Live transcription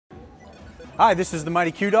Hi, this is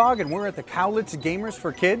TheMightyQDawg, and we're at the Cowlitz Gamers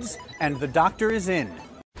for Kids, and the doctor is in.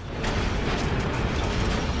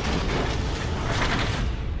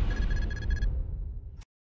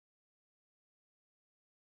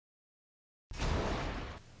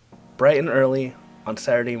 Bright and early on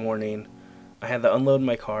Saturday morning, I had to unload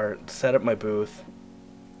my car, set up my booth.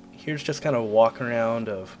 Here's just kind of a walk around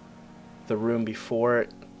of the room before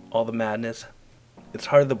all the madness. It's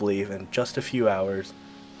hard to believe in just a few hours,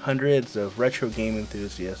 hundreds of retro game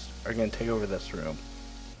enthusiasts are going to take over this room.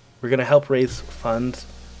 We're going to help raise funds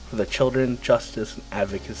for the Childrens Justice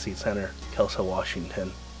Advocacy Center, Kelso,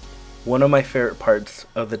 Washington. One of my favorite parts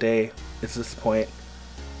of the day is this point,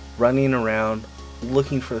 running around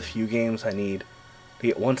looking for the few games I need to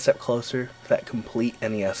get one step closer to that complete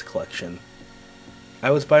NES collection. I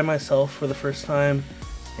was by myself for the first time,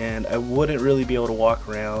 and I wouldn't really be able to walk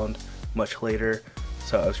around much later,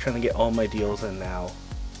 so I was trying to get all my deals in now.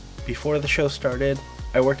 Before the show started,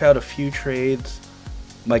 I worked out a few trades.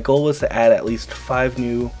 My goal was to add at least 5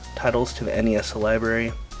 new titles to the NES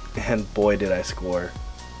library, and boy did I score.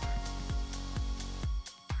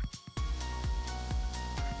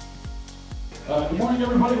 Good morning,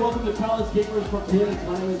 everybody. Welcome to Cowlitz Gamers for Kids.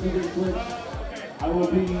 My name is DJ Twitch. I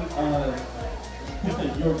will be your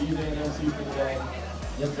DJ and MC for the day.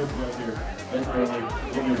 Let's go right here. Thanks early.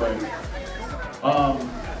 Give me a break.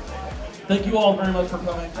 Thank you all very much for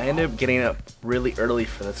coming. I ended up getting up really early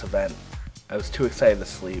for this event. I was too excited to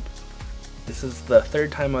sleep. This is the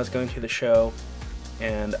 3rd time I was going to the show,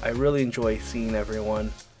 and I really enjoy seeing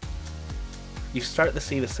everyone. You start to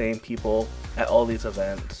see the same people at all these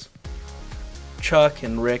events. Chuck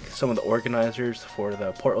and Rick, some of the organizers for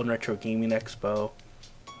the Portland Retro Gaming Expo.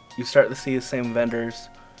 You start to see the same vendors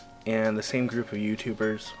and the same group of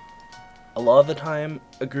YouTubers. A lot of the time,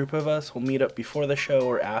 a group of us will meet up before the show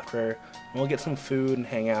or after, and we'll get some food and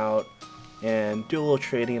hang out and do a little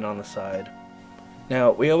trading on the side.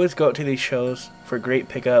 Now, we always go out to these shows for great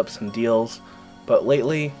pickups and deals, but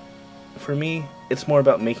lately, for me, it's more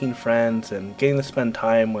about making friends and getting to spend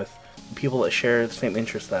time with people that share the same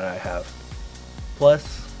interests that I have.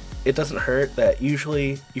 Plus, it doesn't hurt that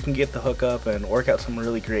usually you can get the hookup and work out some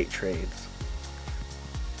really great trades.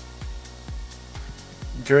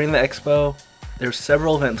 During the expo, there were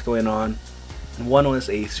several events going on, and one was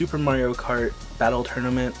a Super Mario Kart battle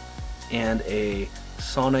tournament and a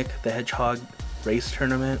Sonic the Hedgehog race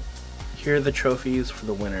tournament. Here are the trophies for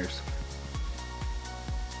the winners.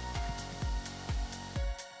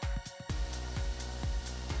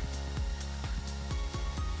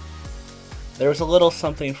 There was a little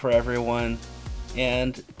something for everyone,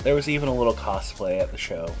 and there was even a little cosplay at the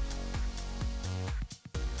show.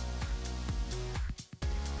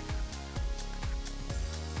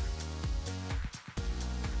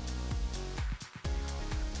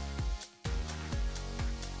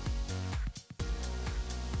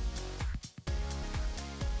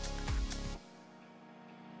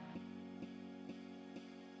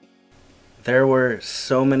 There were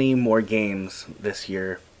so many more games this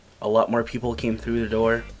year. A lot more people came through the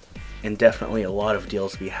door, and definitely a lot of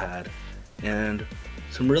deals to be had, and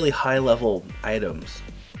some really high level items.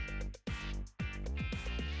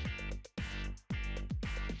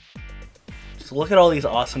 So look at all these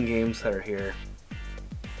awesome games that are here.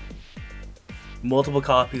 Multiple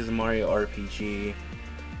copies of Mario RPG,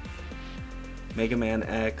 Mega Man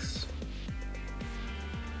X,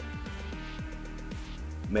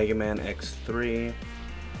 Mega Man X3,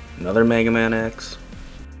 another Mega Man X.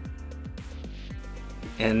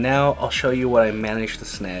 And now I'll show you what I managed to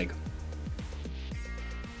snag.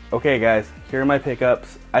 Okay guys, here are my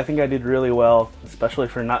pickups. I think I did really well, especially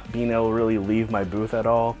for not being able to really leave my booth at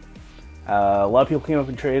all. A lot of people came up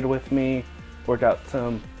and traded with me, worked out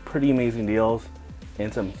some pretty amazing deals,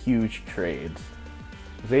 and some huge trades.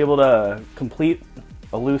 I was able to complete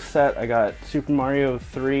a loose set. I got Super Mario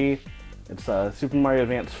 3, it's Super Mario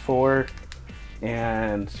Advance 4,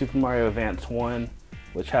 and Super Mario Advance 1.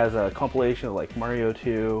 Which has a compilation of like Mario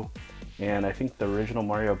 2 and I think the original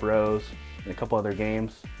Mario Bros. And a couple other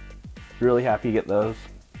games. Really happy to get those.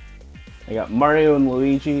 I got Mario and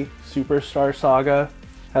Luigi Superstar Saga.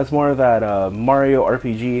 Has more of that Mario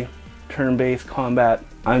RPG turn-based combat.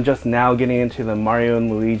 I'm just now getting into the Mario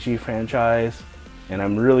and Luigi franchise, and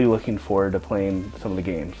I'm really looking forward to playing some of the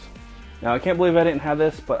games. Now I can't believe I didn't have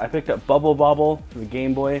this, but I picked up Bubble Bobble for the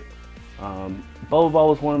Game Boy. Bubble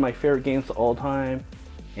Bobble is one of my favorite games of all time,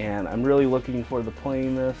 and I'm really looking forward to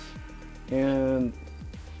playing this. And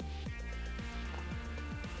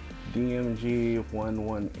DMG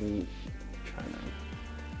 118 China.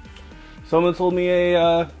 Someone sold me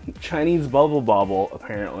a Chinese Bubble Bobble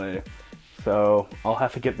apparently, so I'll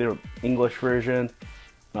have to get the English version.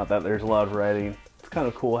 Not that there's a lot of writing. It's kind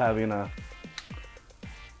of cool having a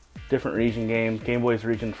different region game. Game Boy's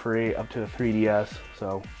region free up to the 3DS,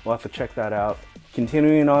 so we'll have to check that out.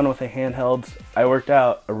 Continuing on with the handhelds, I worked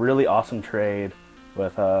out a really awesome trade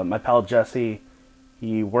with my pal Jesse.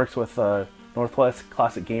 He works with Northwest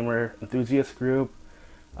Classic Gamer Enthusiast Group.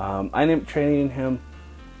 I ended up trading him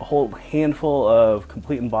a whole handful of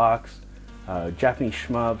complete in box Japanese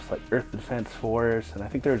shmups like Earth Defense Force, and I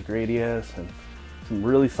think there's Gradius and some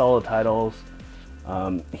really solid titles.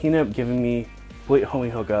 He ended up giving me complete homie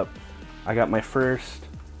hookup. I got my first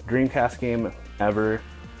Dreamcast game ever,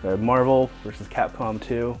 the Marvel vs. Capcom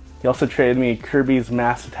 2. He also traded me Kirby's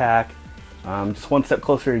Mass Attack. Just one step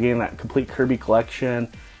closer to getting that complete Kirby collection.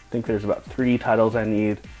 I think there's about 3 titles I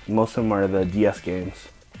need. Most of them are the DS games.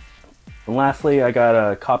 And lastly, I got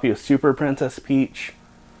a copy of Super Princess Peach.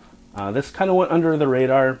 This kind of went under the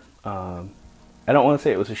radar. I don't want to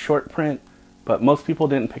say it was a short print, but most people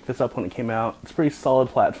didn't pick this up when it came out. It's a pretty solid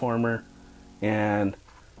platformer, and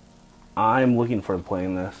I'm looking forward to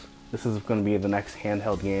playing this. This is going to be the next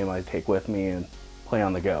handheld game I take with me and play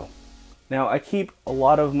on the go. Now, I keep a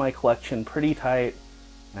lot of my collection pretty tight.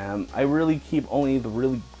 I really keep only the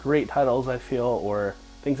really great titles I feel, or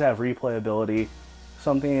things that have replayability.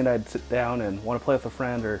 Something I'd sit down and want to play with a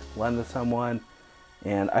friend or lend to someone.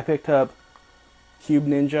 And I picked up Cube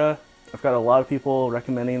Ninja. I've got a lot of people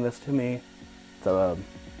recommending this to me. It's like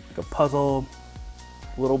a puzzle,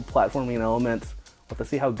 little platforming elements. We'll have to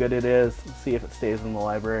see how good it is, see if it stays in the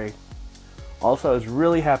library. Also, I was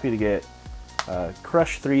really happy to get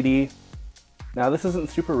Crush 3D. Now, this isn't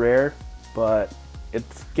super rare, but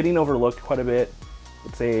it's getting overlooked quite a bit.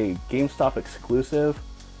 It's a GameStop exclusive.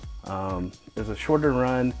 There's a shorter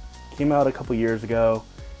run, came out a couple years ago,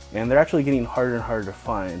 and they're actually getting harder and harder to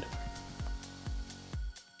find.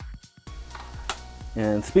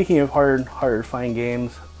 And speaking of harder to find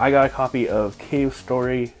games, I got a copy of Cave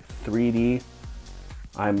Story 3D.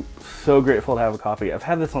 I'm so grateful to have a copy. I've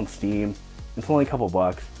had this on Steam. It's only a couple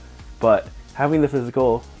bucks, but having the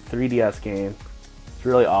physical 3DS game is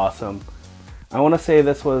really awesome. I want to say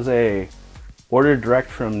this was a ordered direct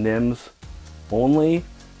from NIMS only.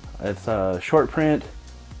 It's a short print,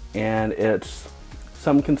 and it's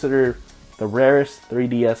some consider the rarest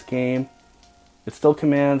 3DS game. It still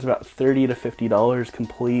commands about $30 to $50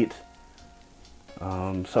 complete.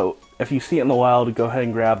 So if you see it in the wild, go ahead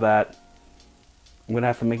and grab that. I'm going to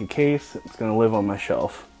have to make a case. It's going to live on my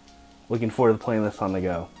shelf. Looking forward to playing this on the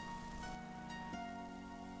go.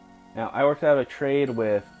 Now, I worked out a trade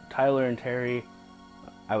with Tyler and Terry.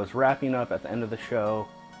 I was wrapping up at the end of the show,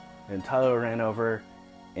 and Tyler ran over,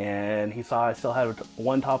 and he saw I still had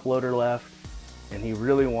one top loader left, and he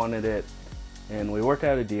really wanted it, and we worked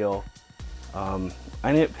out a deal. I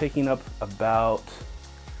ended up picking up about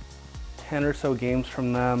 10 or so games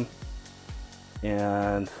from them,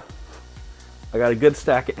 and I got a good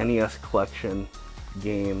stack of NES collection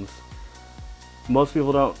games. Most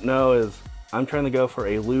people don't know is I'm trying to go for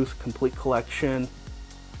a loose, complete collection.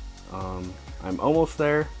 I'm almost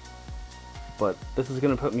there, but this is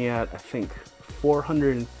going to put me at, I think,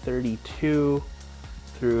 432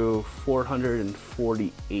 through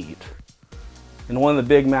 448. And one of the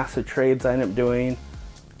big, massive trades I ended up doing,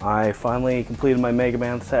 I finally completed my Mega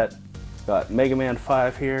Man set. Got Mega Man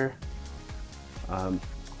 5 here.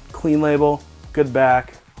 Clean label, good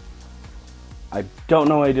back. I don't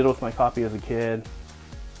know what I did with my copy as a kid,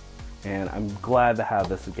 and I'm glad to have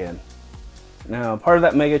this again. Now, part of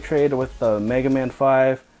that mega trade with the Mega Man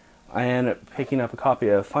 5, I ended up picking up a copy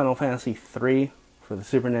of Final Fantasy 3 for the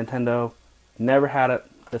Super Nintendo. Never had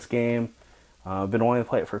this game. I've been wanting to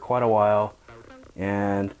play it for quite a while,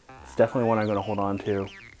 and it's definitely one I'm going to hold on to.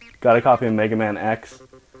 Got a copy of Mega Man X.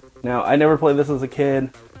 Now, I never played this as a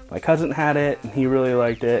kid. My cousin had it, and he really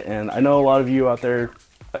liked it, and I know a lot of you out there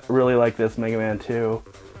really like this Mega Man 2.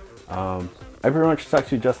 I pretty much stuck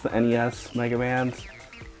to just the NES Mega Mans,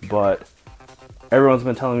 but everyone's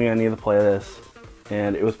been telling me I need to play this,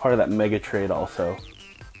 and it was part of that mega trade also.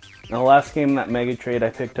 Now, the last game in that mega trade I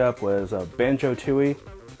picked up was Banjo-Tooie,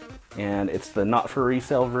 and it's the not for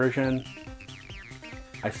resale version.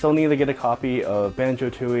 I still need to get a copy of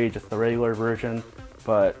Banjo-Tooie, just the regular version,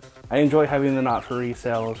 but I enjoy having the not for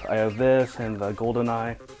resales. I have this and the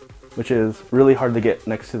GoldenEye, which is really hard to get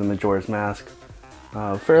next to the Majora's Mask.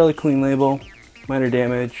 Fairly clean label, minor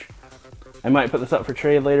damage. I might put this up for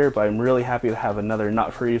trade later, but I'm really happy to have another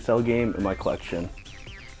not for resale game in my collection.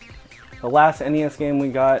 The last NES game we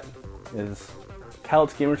got is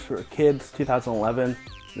Cowlitz Gamers for Kids 2011.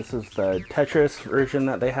 This is the Tetris version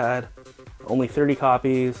that they had. Only 30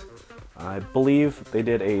 copies. I believe they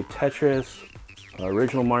did a Tetris,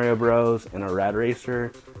 original Mario Bros, and a Rad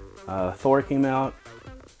Racer. Thor came out,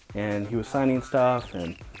 and he was signing stuff,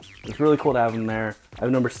 and it was really cool to have him there. I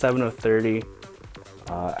have number 7 of 30.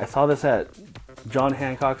 I saw this at John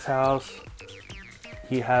Hancock's house.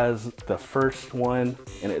 He has the first one,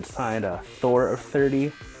 and it's signed Thor of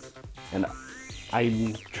 30. And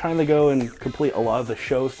I'm trying to go and complete a lot of the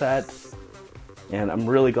show sets, and I'm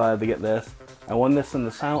really glad to get this. I won this in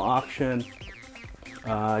the silent auction.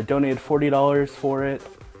 I donated $40 for it,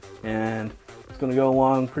 and it's going to go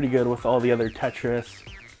along pretty good with all the other Tetris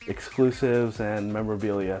exclusives and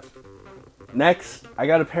memorabilia. Next, I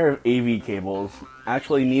got a pair of AV cables.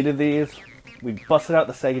 Actually needed these. We busted out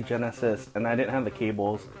the Sega Genesis, and I didn't have the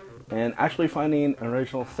cables. And actually finding an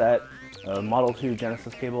original set of Model 2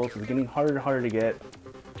 Genesis cables is getting harder and harder to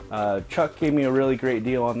get. Chuck gave me a really great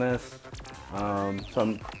deal on this, so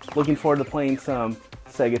I'm looking forward to playing some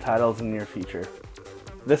Sega titles in the near future.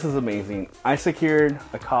 This is amazing. I secured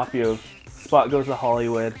a copy of Spot Goes to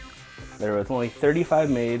Hollywood. There was only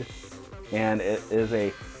 35 made, and it is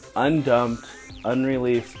a undumped,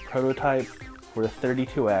 unreleased prototype for the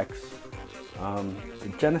 32X. The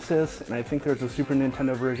Genesis, and I think there's a Super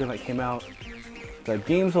Nintendo version that came out. The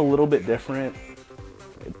game's a little bit different.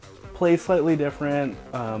 It plays slightly different.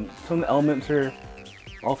 Some of the elements are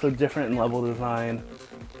also different in level design.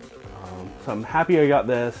 So I'm happy I got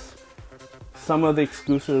this. Some of the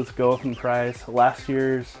exclusives go up in price. Last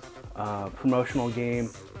year's promotional game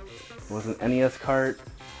was an NES cart,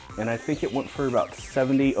 and I think it went for about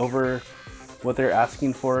 $70 over what they're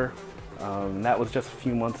asking for. That was just a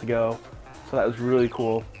few months ago, so that was really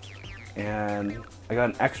cool. And I got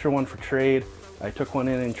an extra one for trade. I took one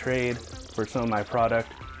in trade for some of my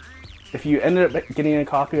product. If you ended up getting a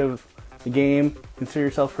copy of the game, consider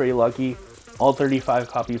yourself pretty lucky. All 35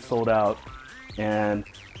 copies sold out, and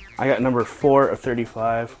I got number 4 of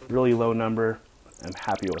 35, really low number. I'm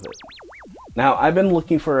happy with it. Now, I've been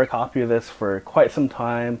looking for a copy of this for quite some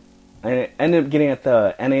time. I ended up getting it at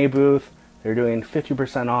the NA booth. They're doing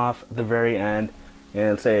 50% off at the very end,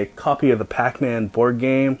 and it's a copy of the Pac-Man board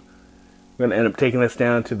game. I'm going to end up taking this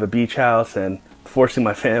down to the beach house and forcing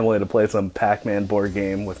my family to play some Pac-Man board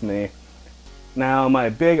game with me. Now, my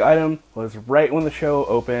big item was right when the show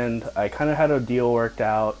opened. I kind of had a deal worked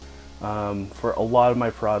out for a lot of my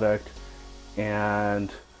product,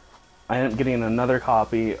 and I ended up getting another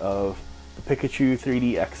copy of the Pikachu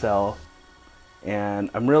 3D XL, and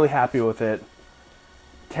I'm really happy with it.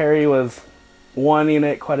 Terry was wanting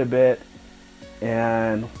it quite a bit,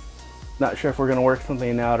 and not sure if we're going to work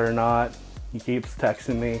something out or not. He keeps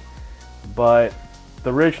texting me, but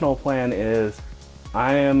the original plan is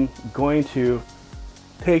I am going to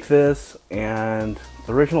take this, and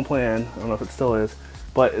the original plan, I don't know if it still is,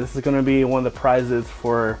 but this is going to be one of the prizes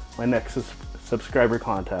for my next subscriber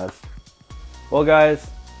contest. Well guys,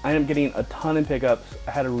 I am getting a ton of pickups.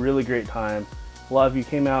 I had a really great time. A lot of you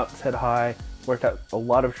came out, said hi, worked out a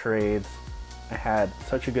lot of trades. I had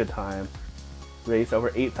such a good time. Raised over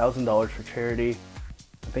 $8,000 for charity.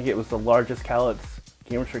 I think it was the largest Cowlitz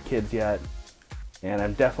Gamers for Kids yet. And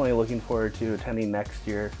I'm definitely looking forward to attending next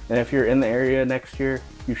year. And if you're in the area next year,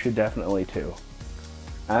 you should definitely too.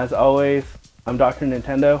 As always, I'm Dr.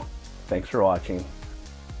 Nintendo. Thanks for watching.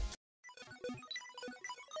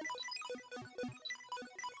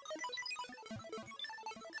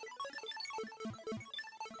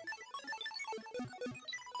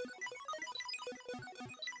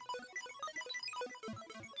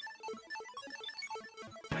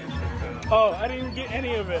 Oh, I didn't even get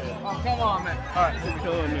any of it. Oh, come on, man. All right. You're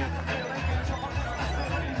killing me.